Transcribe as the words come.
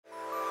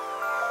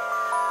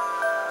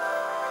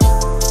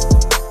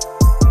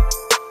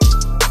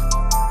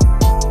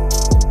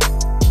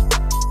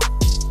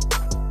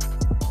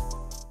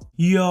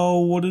Yo,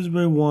 what is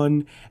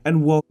everyone,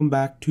 and welcome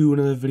back to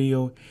another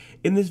video.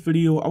 In this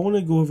video, I want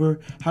to go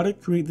over how to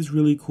create this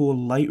really cool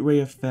light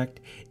ray effect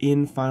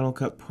in Final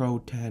Cut Pro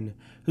 10.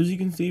 So as you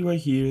can see right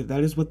here,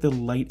 that is what the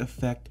light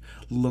effect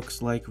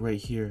looks like right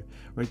here,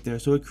 right there.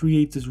 So it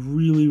creates this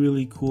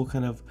really cool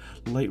kind of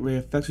light ray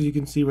effect. So you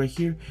can see right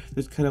here,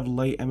 there's kind of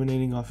light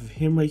emanating off of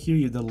him right here.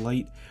 You have the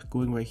light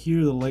going right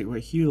here, the light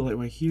right here, the light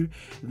right here,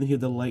 and then you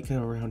have the light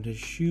kind of around his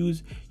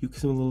shoes. You can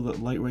see a little bit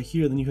of light right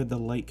here, and then you have the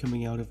light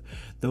coming out of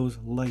those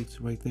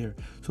lights right there.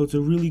 So it's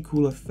a really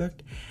cool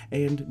effect,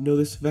 and no,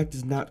 this effect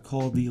is not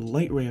called the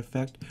light ray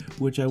effect,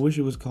 which I wish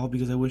it was called,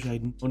 because I wish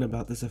I'd known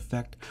about this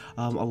effect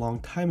a long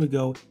time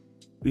ago,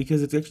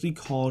 because it's actually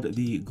called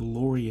the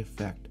glory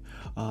effect.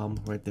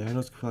 Right there. I know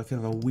it's kind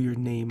of a weird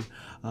name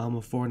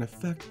for an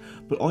effect,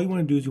 but all you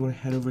want to do is you want to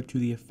head over to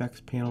the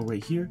effects panel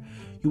right here.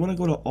 You want to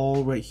go to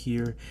all right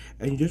here,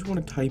 and you just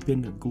want to type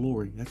in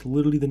glory. That's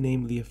literally the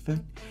name of the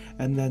effect,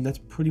 and then that's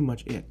pretty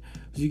much it.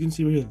 So you can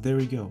see right here, there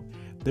we go.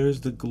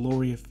 There's the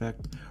glory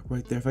effect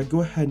right there. If I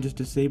go ahead and just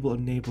disable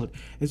and enable it,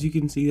 as you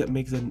can see, that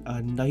makes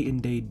a night and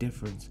day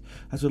difference.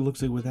 That's what it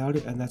looks like without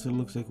it, and that's what it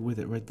looks like with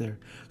it right there.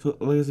 So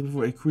like I said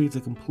before, it creates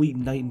a complete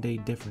night and day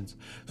difference.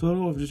 So I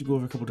don't know if just go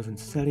over a couple different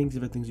settings,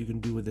 different things you can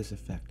do with this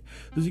effect.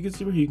 So as you can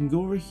see right here, you can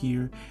go over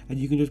here and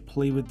you can just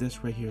play with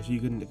this right here. So you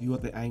can, if you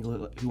want the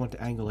angle, if you want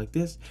to angle like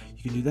this,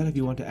 you can do that. If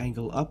you want to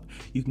angle up,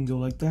 you can go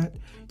like that.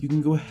 You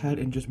can go ahead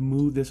and just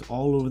move this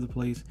all over the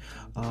place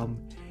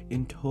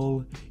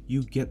until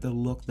you get the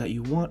look that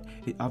you want.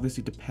 It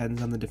obviously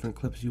depends on the different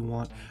clips you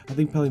want. I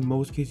think probably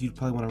most cases you'd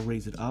probably want to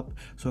raise it up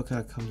so it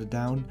kind of comes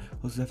down.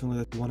 That's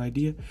definitely one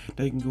idea.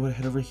 Now you can go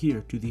ahead over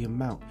here to the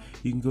amount.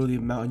 You can go to the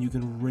amount and you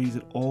can raise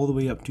it all the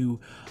way up to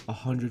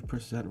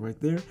 100% right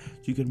there. So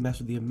you can mess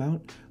with the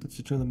amount. Let's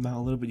just turn the amount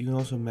a little bit. You can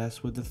also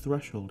mess with the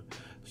threshold.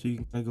 So you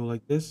can kind of go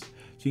like this.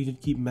 So you can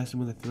keep messing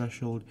with the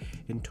threshold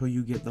until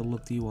you get the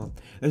look that you want.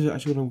 I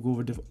actually want to go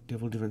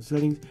over different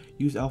settings.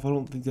 Use alpha. I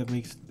don't think that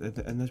makes,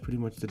 and that's pretty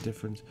much the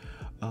difference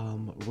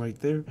right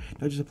there.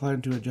 Now just apply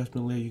it to an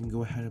adjustment layer. You can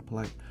go ahead and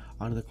apply it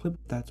onto the clip.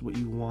 That's what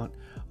you want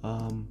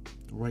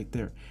right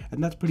there.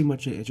 And that's pretty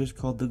much it. It's just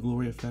called the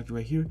glory effect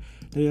right here.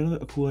 Now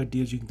another cool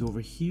idea is you can go over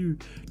here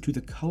to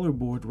the color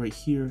board right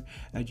here,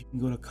 and you can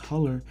go to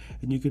color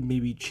and you can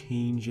maybe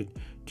change it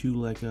to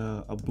like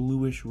a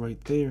bluish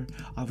right there.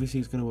 Obviously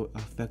it's going to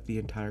affect the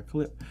entire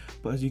clip,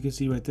 but as you can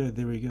see right there,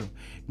 there we go.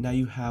 Now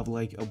you have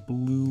like a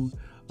blue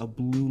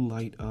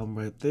light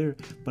right there,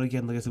 but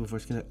again, like I said before,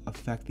 it's going to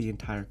affect the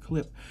entire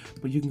clip.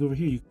 But you can go over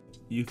here,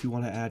 if you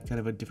want to add kind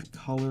of a different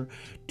color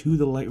to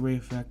the light ray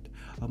effect,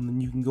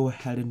 then you can go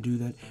ahead and do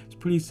that. It's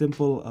pretty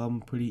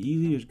simple, pretty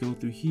easy. Just go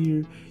through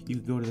here, you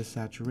can go to the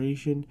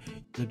saturation,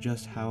 you can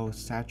adjust how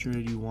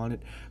saturated you want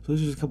it. So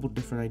there's just a couple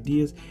different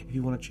ideas. If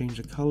you want to change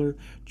the color,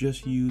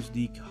 just use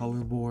the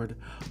color board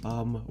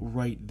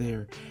right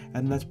there,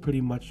 and that's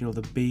pretty much, you know,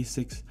 the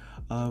basics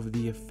of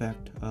the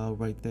effect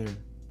right there.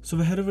 So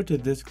if I head over to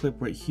this clip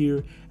right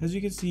here, as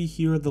you can see,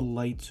 here are the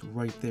lights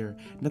right there.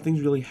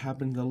 Nothing's really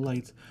happening to the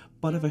lights,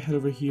 but if I head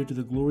over here to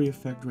the glory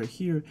effect right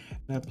here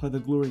and I apply the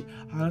glory,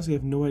 I honestly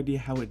have no idea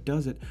how it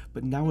does it,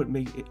 but now it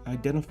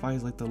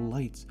identifies like the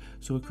lights.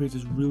 So it creates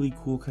this really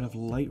cool kind of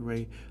light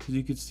ray. As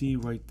you can see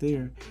right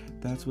there,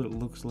 that's what it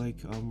looks like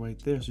right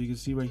there. So you can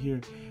see right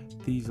here,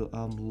 these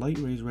light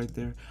rays right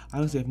there. I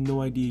honestly have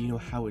no idea, you know,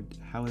 how it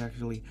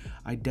actually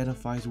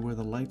identifies where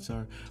the lights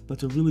are, but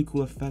it's a really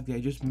cool effect that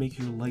it just makes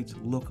your lights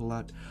look a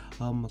lot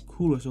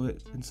cooler. So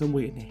it in some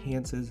way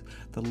enhances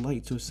the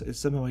light, so it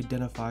somehow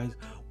identifies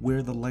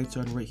where the lights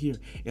are. And right here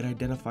it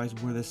identifies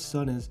where the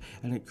sun is,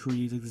 and it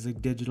creates like this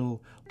like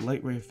digital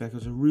light ray effect.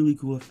 It's a really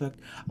cool effect.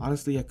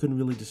 Honestly, I couldn't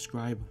really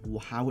describe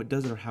how it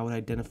does it or how it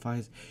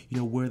identifies, you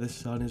know, where the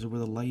sun is or where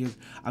the light is.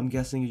 I'm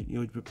guessing, you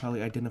know, it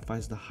probably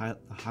identifies the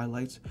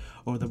highlights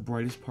or the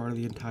brightest part of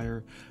the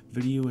entire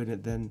video, and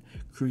it then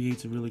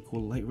creates a really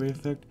cool light ray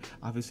effect.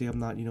 Obviously I'm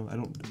not, you know, I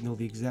don't know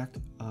the exact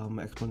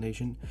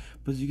explanation,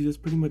 but that's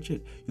pretty much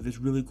it. You have this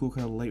really cool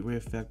kind of light ray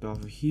effect off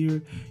of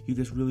here. You have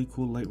this really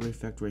cool light ray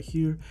effect right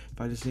here.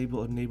 If I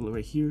disable and enable it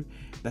right here,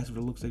 that's what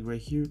it looks like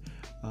right here.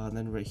 And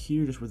then right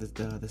here, just where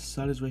the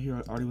sun is right here,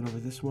 I already went over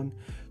this one.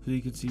 So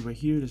you can see right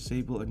here,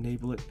 disable,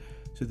 enable it.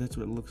 So that's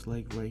what it looks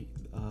like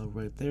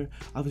right there.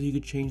 Obviously you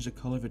could change the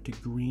color of it to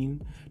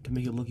green to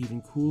make it look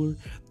even cooler.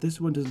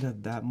 This one doesn't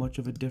have that much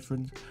of a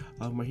difference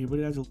right here, but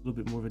it adds a little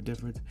bit more of a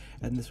difference.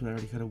 And this one I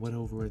already kind of went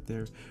over right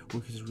there,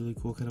 which is a really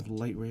cool kind of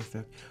light ray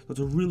effect. So it's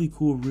a really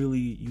cool, really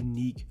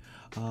unique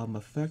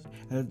effect.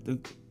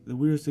 And the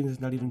weirdest thing is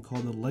not even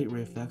called the light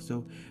ray effect.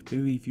 So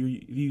maybe if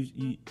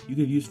you could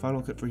have used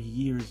Final Cut for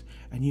years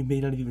and you may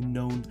not have even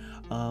known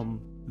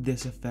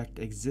this effect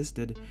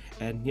existed.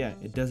 And yeah,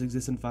 it does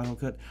exist in Final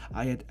Cut.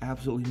 I had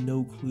absolutely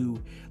no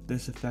clue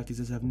this effect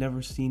exists. I've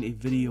never seen a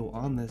video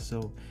on this,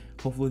 so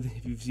hopefully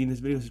if you've seen this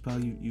video, it's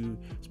probably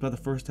the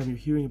first time you're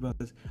hearing about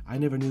this. I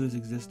never knew this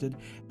existed,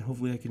 and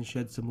hopefully I can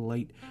shed some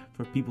light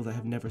for people that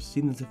have never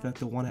seen this effect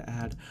that want to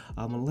add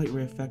a light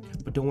ray effect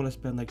but don't want to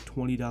spend like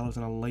 $20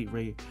 on a light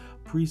ray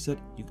preset.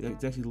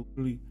 It's actually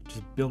literally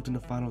just built into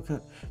Final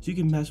Cut, so you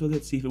can mess with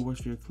it, see if it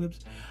works for your clips.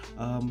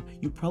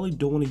 You probably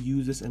don't want to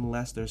use this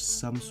unless there's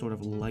some sort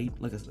of light,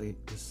 like the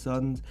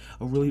sun's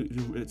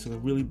it's a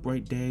really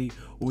bright day,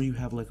 or you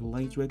have like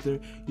lights right there.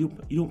 You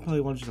don't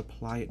probably want to just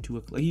apply it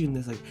to like even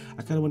this, like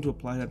I kind of want to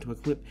apply that to a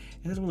clip.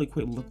 It doesn't really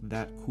quite look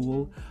that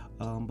cool,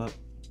 but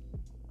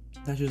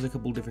that's just a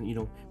couple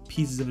different,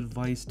 pieces of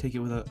advice. Take it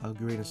with a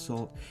grain of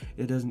salt.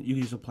 It doesn't. You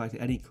can just apply it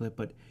to any clip,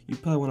 but you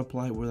probably want to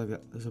apply it where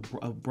there's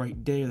a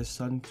bright day, or the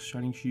sun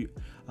shining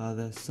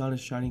the sun is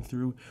shining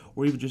through,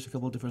 or even just a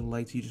couple of different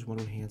lights. You just want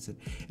to enhance it.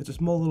 It's a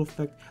small little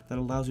effect that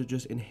allows you to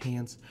just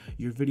enhance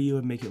your video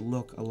and make it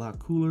look a lot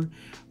cooler.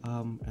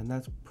 And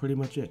that's pretty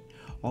much it.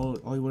 All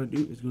you want to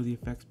do is go to the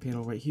effects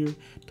panel right here,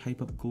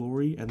 type up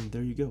glory, and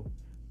there you go.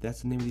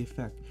 That's the name of the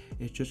effect.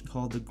 It's just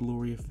called the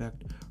glory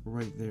effect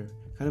right there.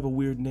 Kind of a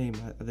weird name.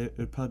 It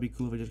would probably be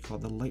cool if I just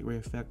called it the light ray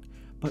effect,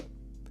 but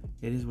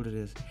it is what it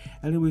is.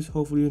 Anyways,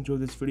 hopefully you enjoyed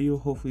this video.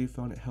 Hopefully you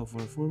found it helpful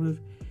and informative.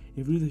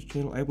 If you're new to this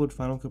channel, I upload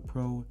Final Cut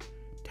Pro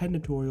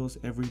 10 tutorials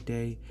every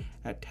day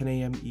at 10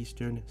 a.m.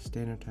 Eastern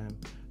Standard Time.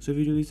 So if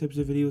you do these types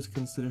of videos,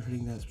 consider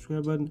hitting that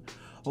subscribe button.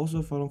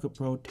 Also, Final Cut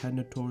Pro 10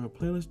 tutorial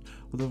playlist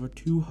with over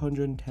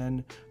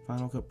 210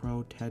 Final Cut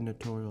Pro 10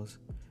 tutorials.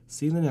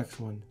 See you in the next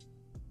one.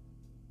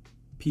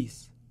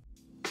 Peace.